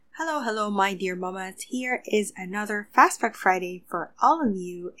Hello, my dear mamas. Here is another Fastback Friday for all of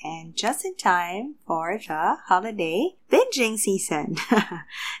you and just in time for the holiday binging season.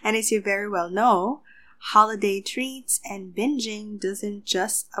 And as you very well know, holiday treats and binging doesn't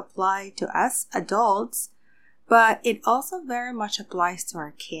just apply to us adults, but it also very much applies to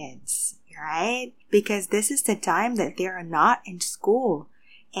our kids, right? Because this is the time that they are not in school.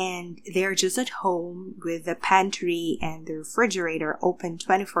 And they're just at home with the pantry and the refrigerator open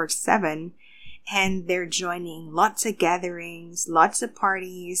 24/7, and they're joining lots of gatherings, lots of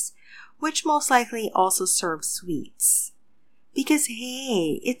parties, which most likely also serve sweets. Because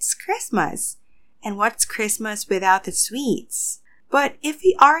hey, it's Christmas. And what's Christmas without the sweets? But if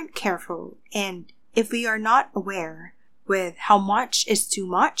we aren't careful and if we are not aware with how much is too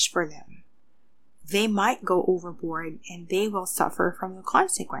much for them, they might go overboard and they will suffer from the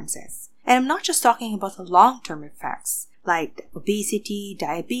consequences. And I'm not just talking about the long-term effects like obesity,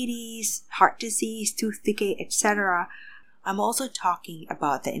 diabetes, heart disease, tooth decay, etc. I'm also talking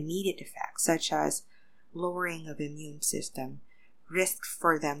about the immediate effects such as lowering of immune system, risk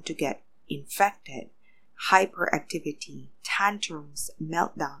for them to get infected, hyperactivity, tantrums,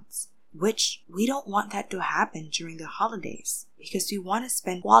 meltdowns, which we don't want that to happen during the holidays because we want to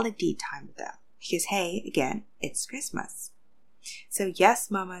spend quality time with them. Because hey, again, it's Christmas. So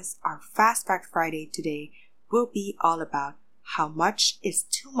yes, mamas, our Fastback Friday today will be all about how much is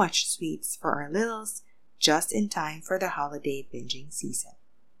too much sweets for our littles just in time for the holiday binging season.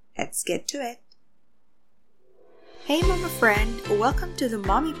 Let's get to it. Hey mama friend, welcome to the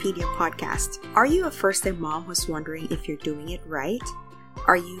Mommypedia podcast. Are you a first-time mom who's wondering if you're doing it right?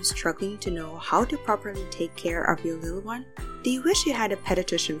 Are you struggling to know how to properly take care of your little one? Do you wish you had a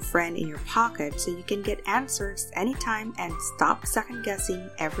pediatrician friend in your pocket so you can get answers anytime and stop second-guessing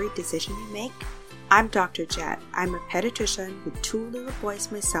every decision you make? I'm Dr. Jet. I'm a pediatrician with 2 little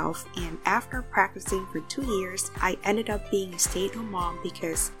boys myself, and after practicing for 2 years, I ended up being a stay-at-home mom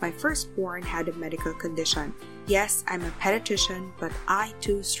because my firstborn had a medical condition. Yes, I'm a pediatrician, but I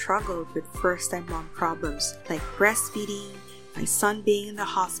too struggled with first-time mom problems like breastfeeding, my son being in the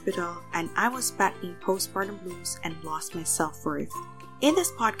hospital, and I was battling postpartum blues and lost my self-worth. In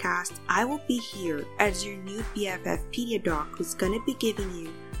this podcast, I will be here as your new BFF Pedia Doc who's gonna be giving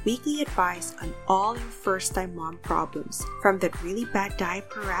you weekly advice on all your first-time mom problems, from that really bad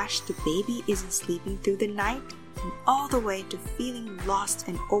diaper rash to baby isn't sleeping through the night, and all the way to feeling lost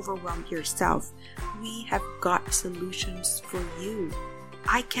and overwhelmed yourself. We have got solutions for you.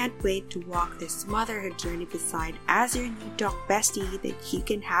 I can't wait to walk this motherhood journey beside as your new doc bestie that you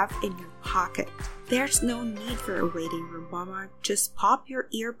can have in your pocket. There's no need for a waiting room, mama. Just pop your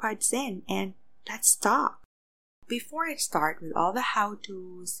earbuds in and let's talk. Before I start with all the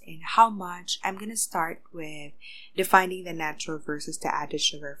how-tos and how much, I'm going to start with defining the natural versus the added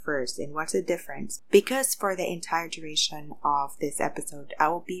sugar first and what's the difference. Because for the entire duration of this episode, I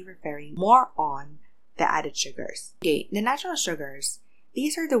will be referring more on the added sugars. Okay, the natural sugars,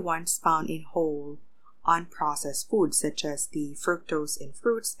 these are the ones found in whole, unprocessed foods such as the fructose in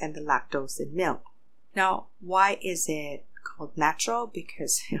fruits and the lactose in milk. Now, why is it called natural?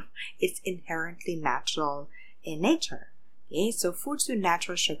 Because it's inherently natural in nature. Okay, so foods with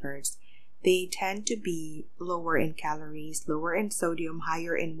natural sugars, they tend to be lower in calories, lower in sodium,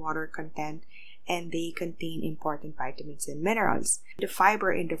 higher in water content, and they contain important vitamins and minerals. The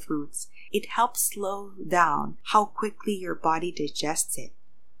fiber in the fruits, it helps slow down how quickly your body digests it.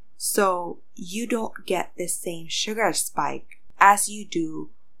 So you don't get the same sugar spike as you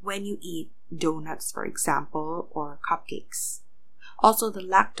do when you eat donuts, for example, or cupcakes. Also, the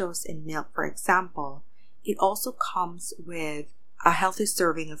lactose in milk, for example, it also comes with a healthy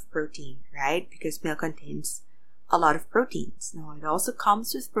serving of protein, right? Because milk contains a lot of proteins. Now, it also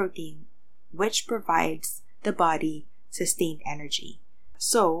comes with protein, which provides the body sustained energy.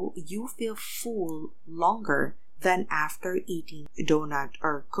 So you feel full longer than after eating a donut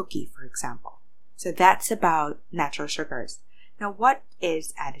or cookie, for example. So that's about natural sugars. Now, what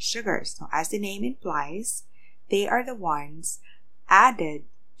is added sugars? Now, as the name implies, they are the ones added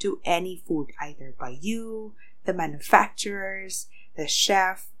to any food, either by you, the manufacturers, the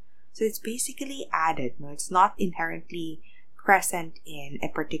chef. So it's basically added. No, it's not inherently present in a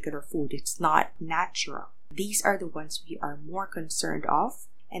particular food. It's not natural. These are the ones we are more concerned of,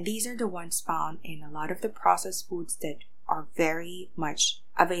 and these are the ones found in a lot of the processed foods that are very much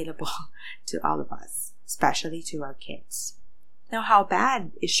available to all of us, especially to our kids. Now, how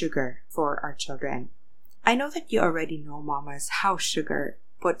bad is sugar for our children? I know that you already know, mamas, how sugar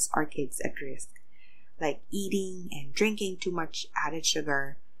puts our kids at risk. Like eating and drinking too much added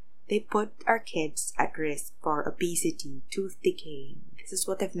sugar, they put our kids at risk for obesity, tooth decay, This is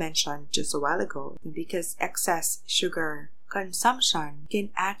what I've mentioned just a while ago, because excess sugar consumption can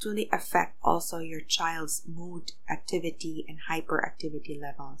actually affect also your child's mood, activity, and hyperactivity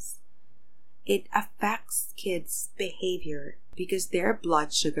levels. It affects kids' behavior because their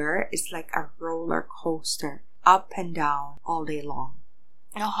blood sugar is like a roller coaster, up and down all day long.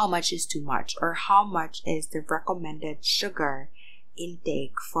 You know how much is too much, or how much is the recommended sugar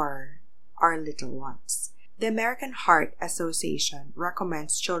intake for our little ones. The American Heart Association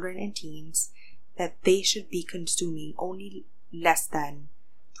recommends children and teens that they should be consuming only less than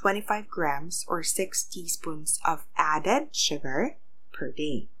 25 grams or 6 teaspoons of added sugar per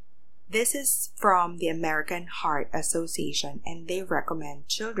day. This is from the American Heart Association, and they recommend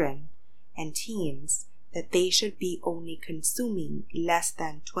children and teens that they should be only consuming less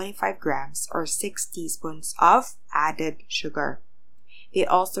than 25 grams or 6 teaspoons of added sugar. They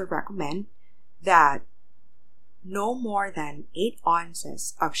also recommend that no more than 8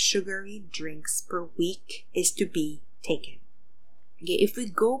 ounces of sugary drinks per week is to be taken. Okay, if we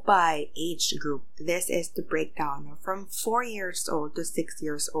go by age group, this is the breakdown from 4 years old to 6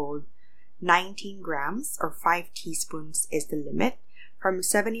 years old. 19 grams or 5 teaspoons is the limit. From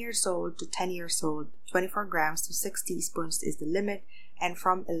 7 years old to 10 years old, 24 grams to 6 teaspoons is the limit. And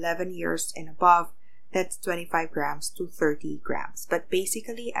from 11 years and above, that's 25 grams to 30 grams. But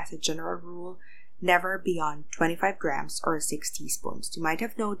basically, as a general rule, never beyond 25 grams or 6 teaspoons. You might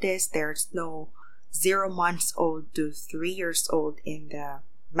have noticed there's no 0 months old to 3 years old in the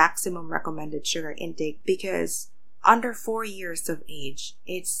maximum recommended sugar intake, because under 4 years of age,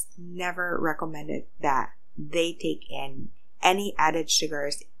 it's never recommended that they take in any added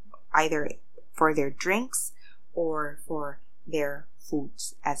sugars, either for their drinks or for their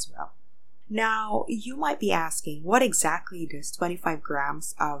foods as well. Now, you might be asking, what exactly does 25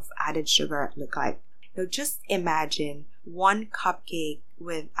 grams of added sugar look like? Now, just imagine one cupcake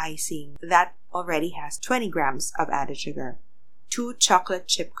with icing that already has 20 grams of added sugar. 2 chocolate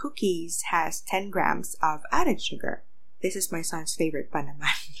chip cookies has 10 grams of added sugar. This is my son's favorite pa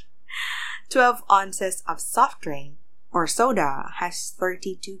naman. 12 ounces of soft drink or soda has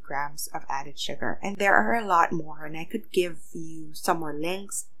 32 grams of added sugar. And there are a lot more, and I could give you some more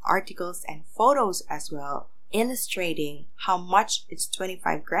links, articles, and photos as well, illustrating how much it's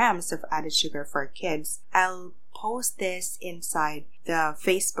 25 grams of added sugar for kids. I'll post this inside the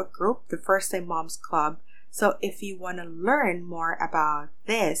Facebook group, the First Time Moms Club. So if you want to learn more about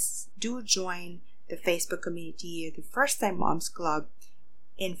this, do join the Facebook community, the First Time Moms Club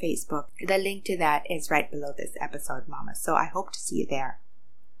in Facebook. The link to that is right below this episode, Mama. So I hope to see you there.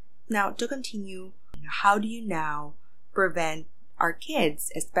 Now, to continue, how do you now prevent our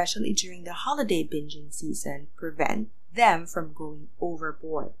kids, especially during the holiday binging season, prevent them from going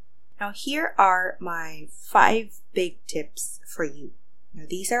overboard? Now, here are my 5 big tips for you. Now,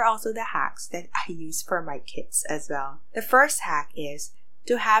 these are also the hacks that I use for my kids as well. The first hack is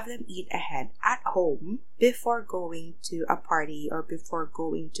to have them eat ahead at home before going to a party or before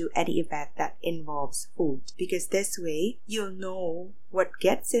going to any event that involves food. Because this way, you'll know what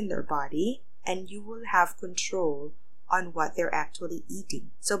gets in their body and you will have control on what they're actually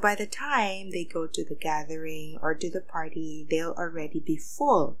eating. So by the time they go to the gathering or to the party, they'll already be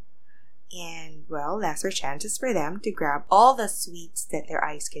full. And, well, lesser chances for them to grab all the sweets that their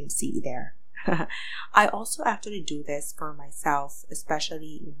eyes can see there. I also actually do this for myself,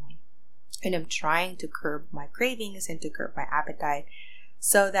 especially, when I'm trying to curb my cravings and to curb my appetite,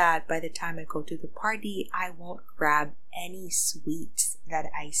 so that by the time I go to the party, I won't grab any sweets that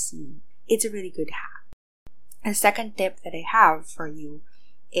I see. It's a really good hack. A second tip that I have for you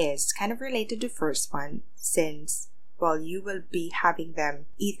is kind of related to the first one, since you will be having them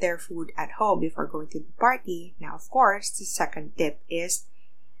eat their food at home before going to the party. Now, of course, the second tip is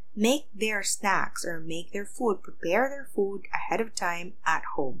make their snacks or make their food, prepare their food ahead of time at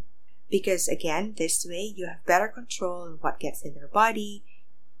home. Because again, this way you have better control on what gets in their body.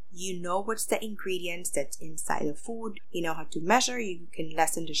 You know what's the ingredients that's inside the food. You know how to measure. You can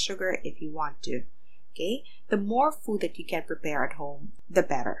lessen the sugar if you want to. Okay? The more food that you can prepare at home, the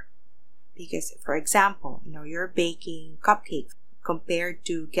better. Because, for example, you're baking cupcakes compared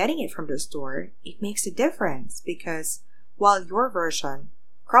to getting it from the store, it makes a difference. Because while your version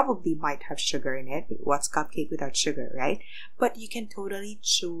probably might have sugar in it, what's cupcake without sugar, right? But you can totally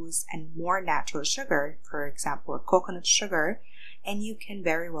choose a more natural sugar, for example, coconut sugar, and you can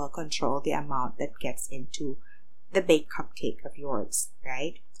very well control the amount that gets into the baked cupcake of yours,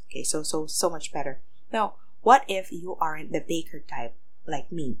 right? Okay, so much better. Now, what if you aren't the baker type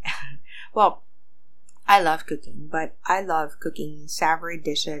like me? Well, I love cooking, but I love cooking savory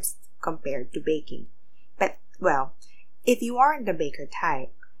dishes compared to baking. But, If you aren't the baker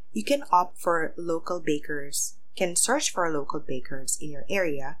type, you can opt for local bakers, can search for local bakers in your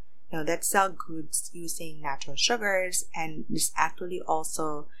area, that sell goods using natural sugars and is actually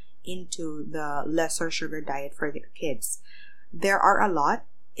also into the lesser sugar diet for their kids. There are a lot.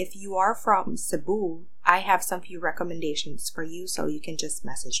 If you are from Cebu, I have some few recommendations for you, so you can just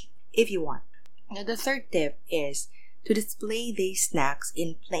message me if you want. Now, the third tip is to display these snacks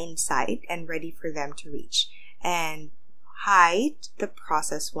in plain sight and ready for them to reach, and hide the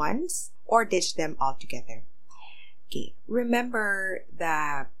processed ones or ditch them altogether. Okay, remember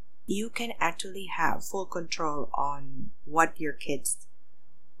that you can actually have full control on what your kids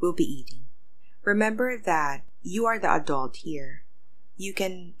will be eating. Remember that you are the adult here. You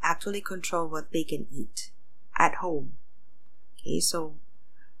can actually control what they can eat at home. Okay, so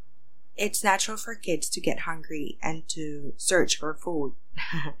it's natural for kids to get hungry and to search for food.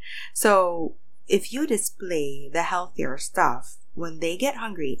 So if you display the healthier stuff, when they get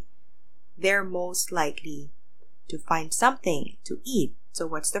hungry, they're most likely to find something to eat. So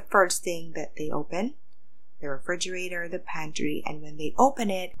what's the first thing that they open? The refrigerator, the pantry, and when they open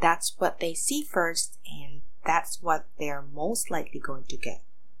it, that's what they see first, and that's what they're most likely going to get.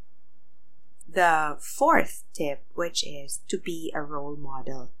 The fourth tip, which is to be a role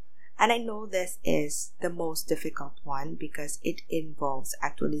model. And I know this is the most difficult one because it involves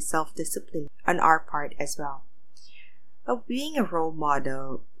actually self-discipline on our part as well. But being a role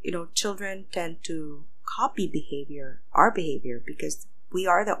model, children tend to copy our behavior, because we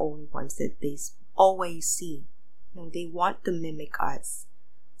are the only ones that they always see. They want to mimic us.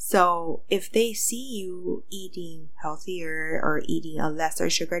 So if they see you eating healthier or eating a lesser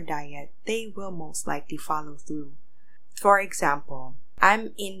sugar diet, they will most likely follow through. For example,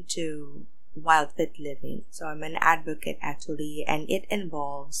 I'm into wild fit living. So I'm an advocate actually, and it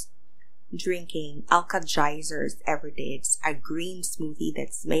involves drinking Alka-Geysers every day. It's a green smoothie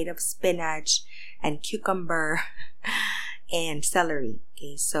that's made of spinach and cucumber and celery.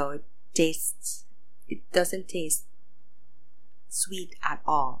 Okay, so it doesn't taste sweet at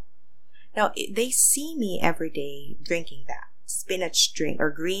all. Now, they see me every day drinking that spinach drink or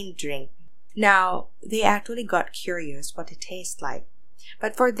green drink. Now, they actually got curious what it tastes like.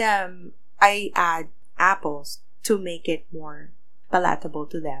 But for them, I add apples to make it more palatable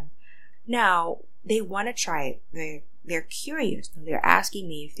to them. Now, they want to try it. They're curious. They're asking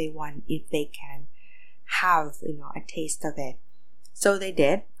me if they can have, a taste of it. So they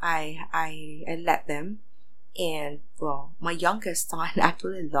did. I let them. And, well, my youngest son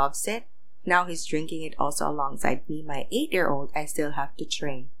actually loves it. Now he's drinking it also alongside me. My 8-year-old, I still have to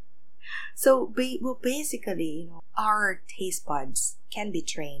train. So, basically, our taste buds can be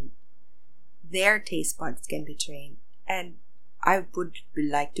trained. Their taste buds can be trained. And I would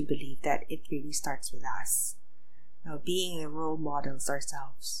like to believe that it really starts with us. Being the role models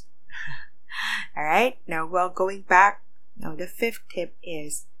ourselves. Alright, now, going back, the fifth tip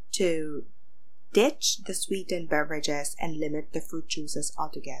is to ditch the sweetened beverages and limit the fruit juices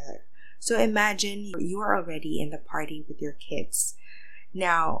altogether. So imagine you are already in the party with your kids.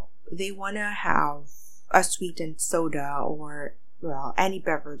 Now, they want to have a sweetened soda or, any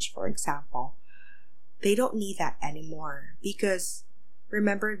beverage, for example. They don't need that anymore because,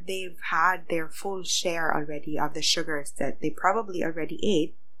 remember, they've had their full share already of the sugars that they probably already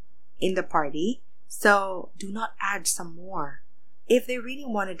ate in the party. So, do not add some more. If they really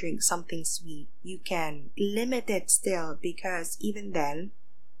want to drink something sweet, you can limit it still, because even then,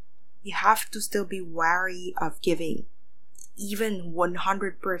 you have to still be wary of giving even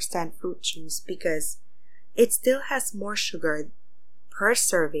 100% fruit juice, because it still has more sugar per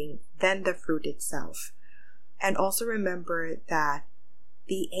serving than the fruit itself. And also remember that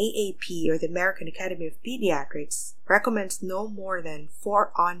the AAP, or the American Academy of Pediatrics, recommends no more than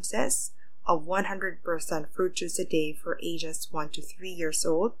 4 ounces of 100% fruit juice a day for ages 1 to 3 years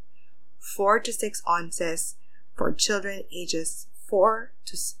old, 4 to 6 ounces for children ages 4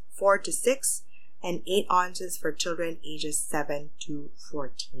 to 6, and 8 ounces for children ages 7 to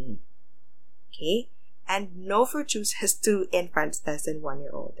 14. Okay? And no fruit juices to infants less than 1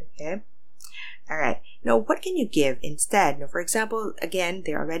 year old. Okay? Alright. Now, what can you give instead? Now, for example, again,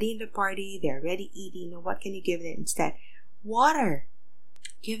 they're already in the party, they're already eating. Now, what can you give them instead? Water.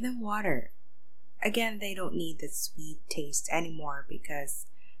 Give them water. Again, they don't need the sweet taste anymore because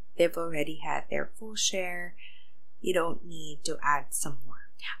they've already had their full share. You don't need to add some more.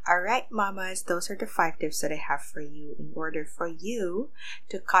 Alright, mamas, those are the 5 tips that I have for you in order for you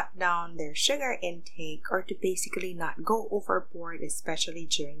to cut down their sugar intake, or to basically not go overboard, especially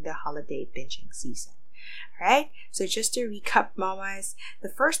during the holiday binging season. Alright, so just to recap, mamas, the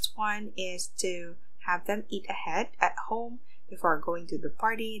first one is to have them eat ahead at home before going to the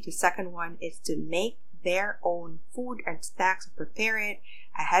party. The second one is to make their own food and snacks and prepare it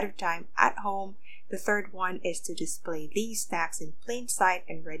ahead of time at home. The third one is to display these snacks in plain sight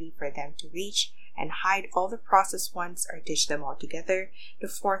and ready for them to reach, and hide all the processed ones or dish them all together. The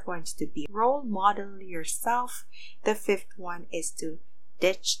fourth one is to be role model yourself. The fifth one is to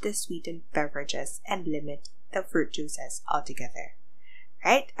ditch the sweetened beverages and limit the fruit juices altogether.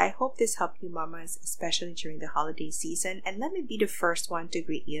 Right? I hope this helped you mamas, especially during the holiday season. And let me be the first one to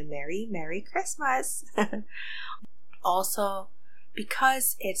greet you Merry Christmas! Also,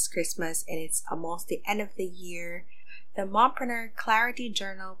 because it's Christmas and it's almost the end of the year, the Mompreneur Clarity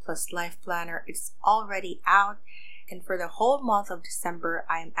Journal plus Life Planner is already out. And for the whole month of December,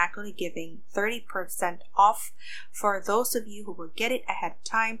 I am actually giving 30% off for those of you who will get it ahead of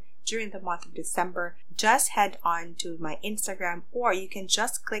time during the month of December. Just head on to my Instagram, or you can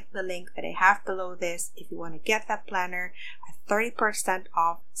just click the link that I have below this if you want to get that planner at 30%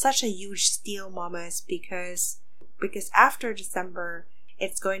 off. Such a huge steal, mamas, because after December,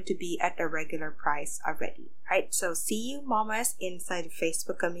 it's going to be at a regular price already, right? So see you mamas inside the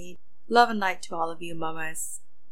Facebook community. Love and light to all of you mamas.